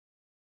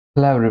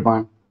Hello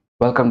everyone,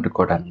 welcome to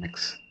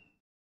Codynamics.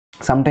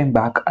 Sometime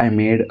back I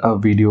made a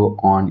video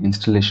on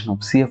installation of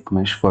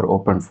cfMesh for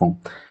OpenFOAM,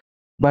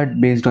 but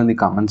based on the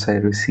comments I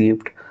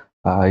received,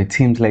 it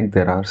seems like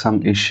there are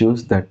some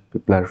issues that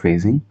people are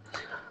facing.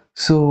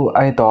 So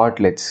I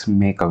thought let's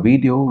make a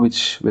video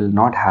which will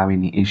not have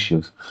any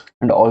issues,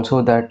 and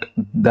also that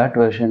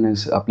version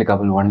is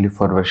applicable only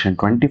for version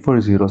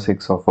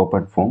 24.06 of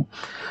OpenFOAM.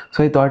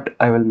 So I thought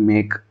I will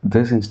make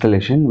this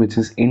installation which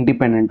is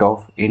independent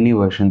of any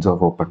versions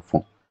of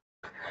OpenFOAM.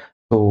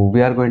 So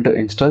we are going to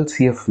install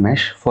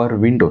cfMesh for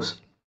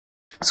Windows.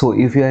 So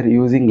if you are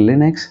using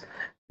Linux,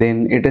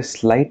 then it is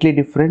slightly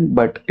different,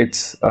 but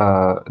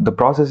the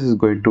process is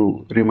going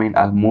to remain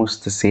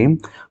almost the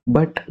same.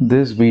 But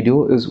this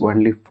video is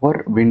only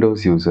for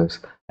Windows users.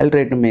 I'll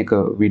try to make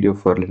a video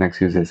for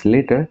Linux users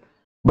later.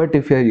 But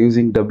if you are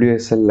using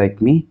WSL like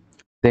me,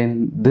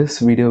 then this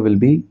video will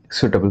be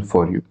suitable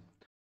for you.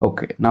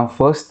 Okay, now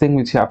first thing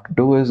which you have to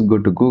do is go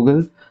to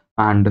Google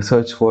and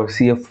search for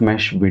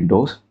cfMesh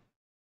Windows,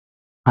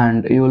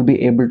 and you will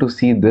be able to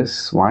see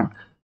this one,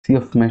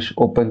 cfMesh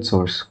open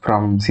source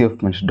from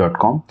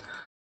cfmesh.com.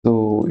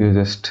 So you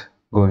just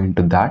go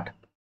into that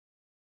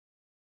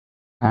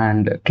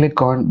and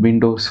click on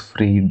Windows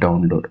free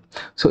download.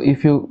 So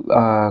if you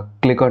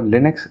click on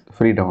Linux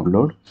free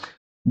download,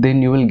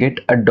 then you will get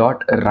a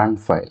 .run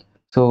file.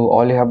 So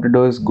all you have to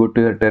do is go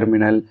to your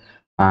terminal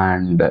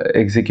and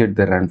execute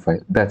the run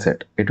file. That's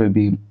it. It will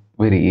be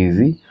very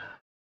easy.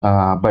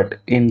 But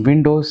in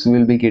Windows,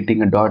 we'll be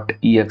getting a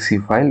 .exe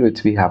file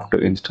which we have to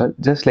install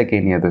just like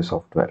any other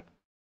software.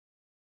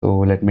 So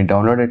let me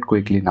download it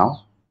quickly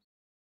now.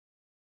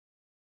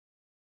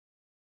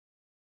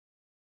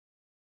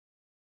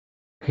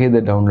 Okay,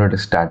 the download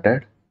is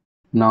started.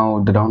 Now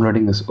the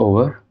downloading is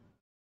over.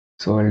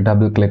 So I'll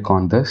double click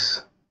on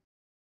this,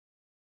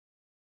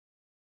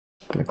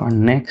 click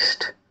on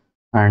next,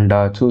 and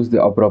choose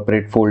the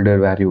appropriate folder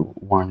where you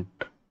want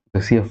the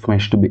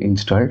cfMesh to be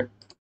installed.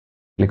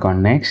 Click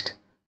on next,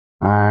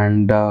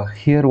 and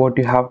here what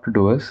you have to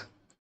do is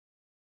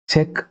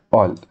check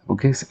all.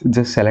 Okay,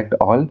 just select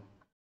all,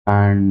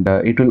 and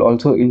it will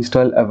also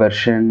install a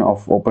version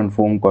of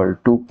OpenFOAM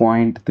called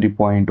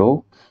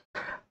 2.3.0,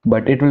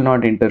 but it will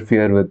not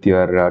interfere with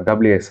your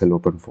WSL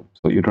OpenFOAM,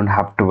 so you don't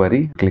have to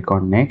worry. Click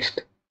on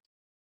next,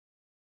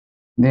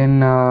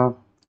 then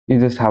you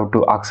just have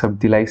to accept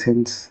the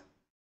license.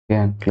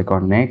 Again, click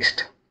on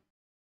next,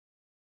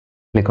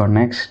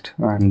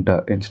 and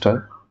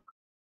install.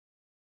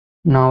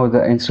 Now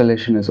the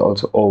installation is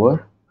also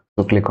over,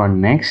 so click on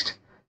next,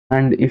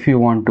 and if you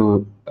want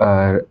to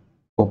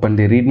open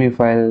the readme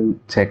file,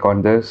 check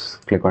on this,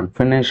 click on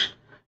finish.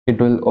 It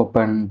will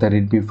open the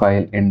readme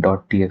file in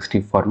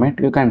 .txt format.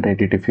 You can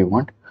write it if you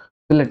want.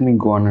 So let me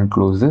go on and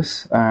close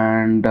this,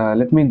 and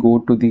let me go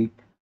to the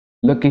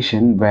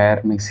location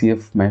where my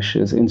cfMesh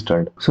is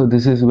installed. So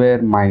this is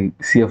where my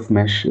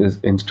cfMesh is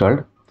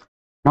installed.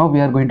 Now we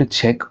are going to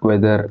check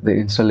whether the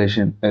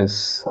installation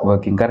is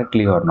working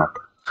correctly or not.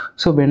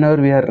 So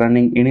whenever we are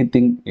running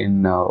anything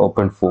in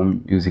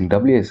OpenFOAM using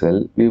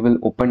WSL, we will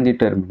open the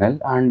terminal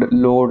and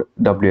load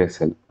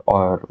WSL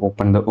or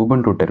open the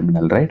Ubuntu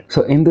terminal, right?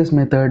 So in this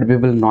method, we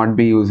will not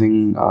be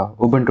using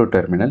Ubuntu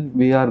terminal.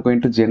 We are going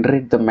to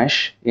generate the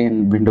mesh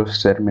in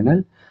Windows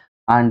terminal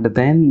and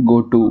then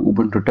go to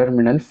Ubuntu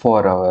terminal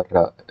for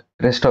our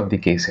rest of the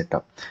case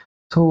setup.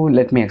 So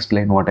let me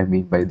explain what I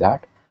mean by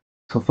that.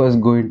 So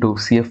first go into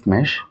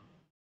cfMesh.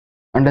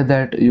 Under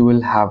that you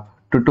will have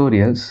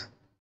tutorials.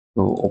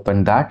 So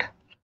open that,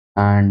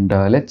 and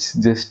let's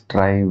just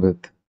try with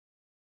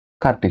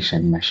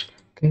Cartesian mesh.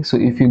 Okay, so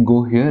if you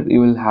go here,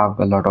 you will have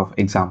a lot of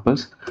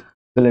examples.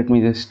 So let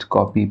me just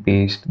copy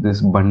paste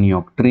this bunny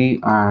oak tree,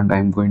 and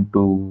I'm going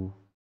to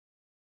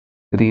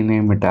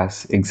rename it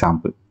as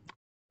example.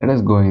 Let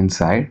us go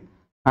inside,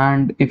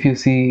 and if you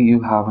see,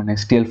 you have an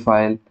STL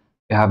file.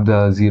 You have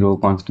the zero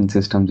constant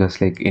system,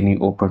 just like any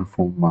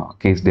OpenFOAM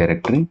case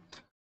directory.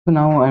 So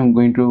now I'm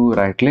going to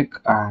right click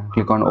and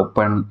click on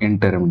open in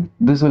terminal.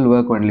 This will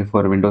work only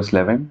for Windows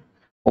 11.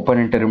 Open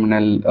in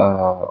terminal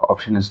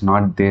option is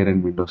not there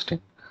in Windows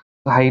 10.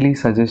 So highly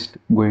suggest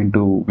going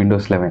to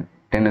Windows 11.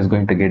 10 is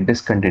going to get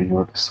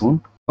discontinued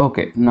soon.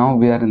 Okay, now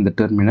we are in the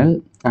terminal,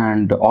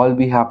 and all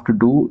we have to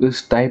do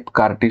is type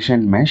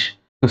Cartesian mesh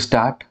to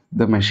start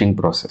the meshing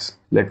process.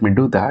 Let me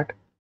do that.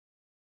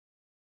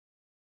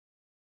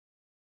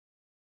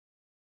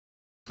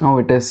 Now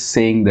it is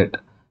saying that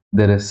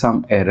there is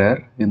some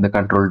error in the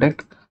control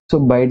dict. So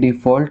by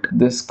default,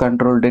 this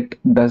control dict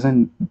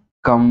doesn't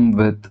come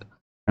with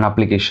an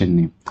application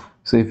name.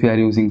 So if you are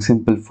using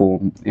simple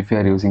form, if you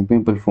are using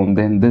pimple form,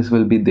 then this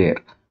will be there.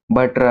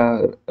 But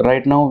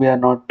right now we are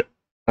not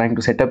trying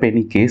to set up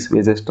any case. We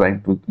are just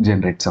trying to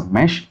generate some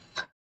mesh.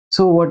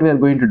 So what we are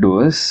going to do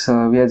is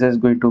we are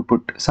just going to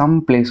put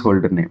some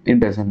placeholder name. It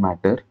doesn't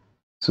matter.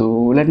 So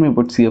let me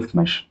put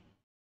cfMesh.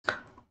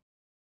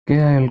 Okay,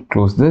 I'll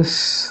close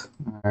this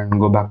and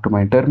go back to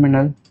my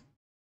terminal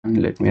and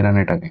let me run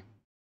it again.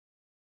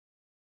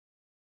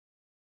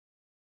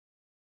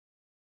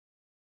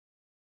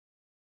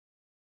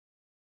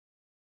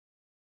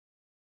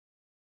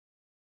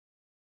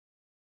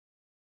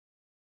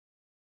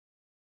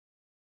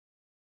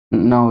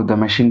 Now the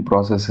meshing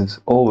process is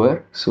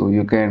over, so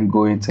you can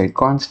go inside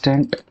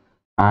constant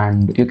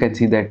and you can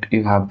see that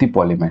you have the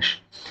polymesh.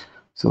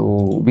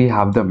 So we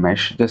have the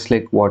mesh just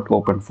like what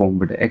OpenFOAM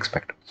would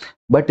expect.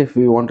 But if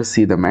we want to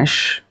see the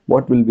mesh,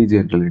 what will we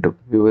generally do?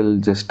 We will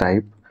just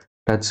type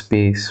touch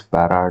space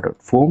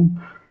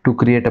para.foam to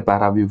create a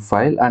paraview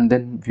file and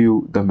then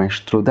view the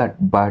mesh through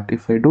that. But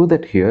if I do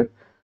that here,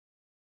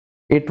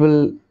 it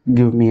will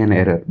give me an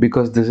error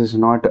because this is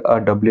not a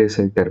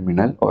WSL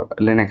terminal or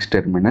Linux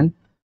terminal,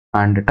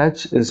 and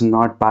touch is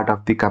not part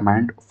of the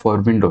command for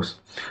Windows.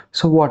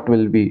 So what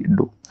will we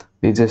do?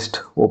 We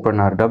just open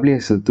our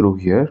WSL through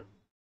here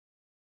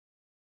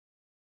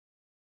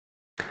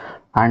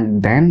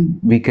and then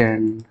we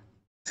can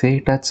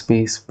say touch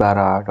space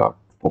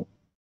para.pom.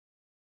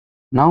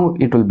 Now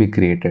it will be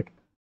created.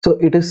 So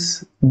it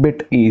is a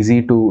bit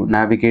easy to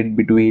navigate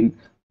between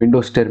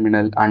Windows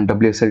terminal and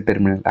WSL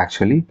terminal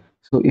actually.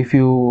 So if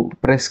you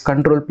press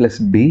Ctrl plus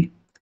B,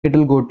 it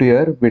will go to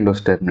your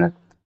Windows terminal.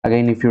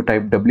 Again, if you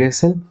type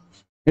WSL,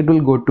 it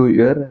will go to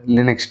your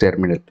Linux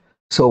terminal.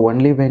 So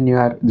only when you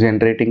are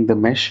generating the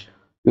mesh,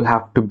 you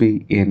have to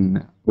be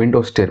in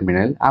Windows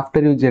terminal.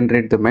 After you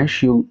generate the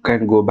mesh, you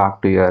can go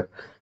back to your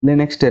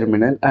Linux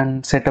terminal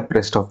and set up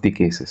rest of the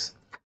cases.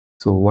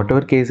 So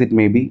whatever case it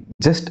may be,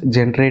 just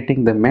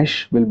generating the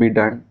mesh will be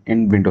done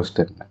in Windows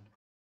terminal.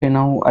 Okay,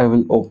 now I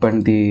will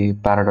open the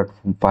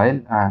para.foam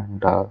file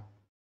and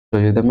show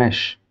you the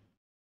mesh.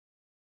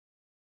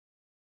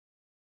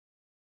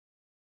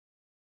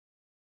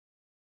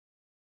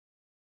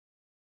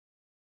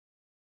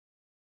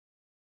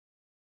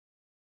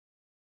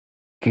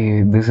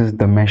 Okay, this is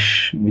the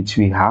mesh which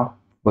we have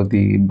for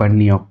the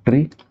bunny of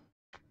tree.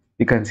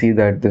 You can see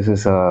that this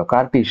is a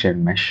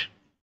Cartesian mesh.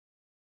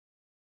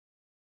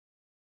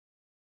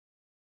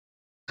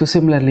 So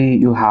similarly,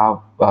 you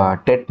have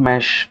TET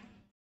mesh,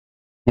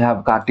 you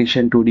have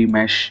Cartesian 2D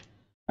mesh,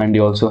 and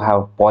you also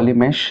have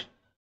polymesh.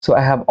 So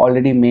I have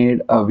already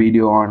made a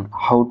video on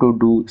how to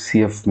do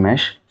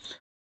cfMesh,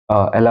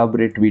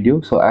 elaborate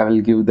video. So I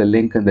will give the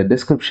link in the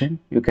description.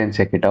 You can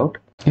check it out.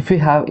 If you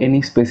have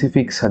any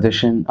specific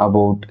suggestion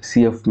about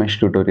cfMesh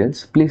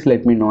tutorials, please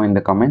let me know in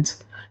the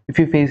comments. If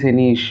you face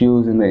any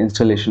issues in the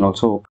installation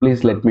also,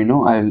 please let me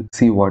know. I'll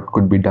see what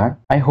could be done.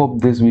 I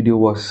hope this video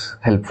was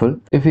helpful.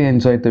 If you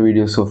enjoyed the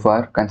video so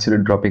far, consider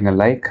dropping a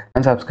like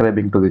and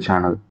subscribing to the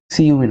channel.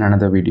 See you in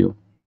another video.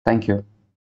 Thank you.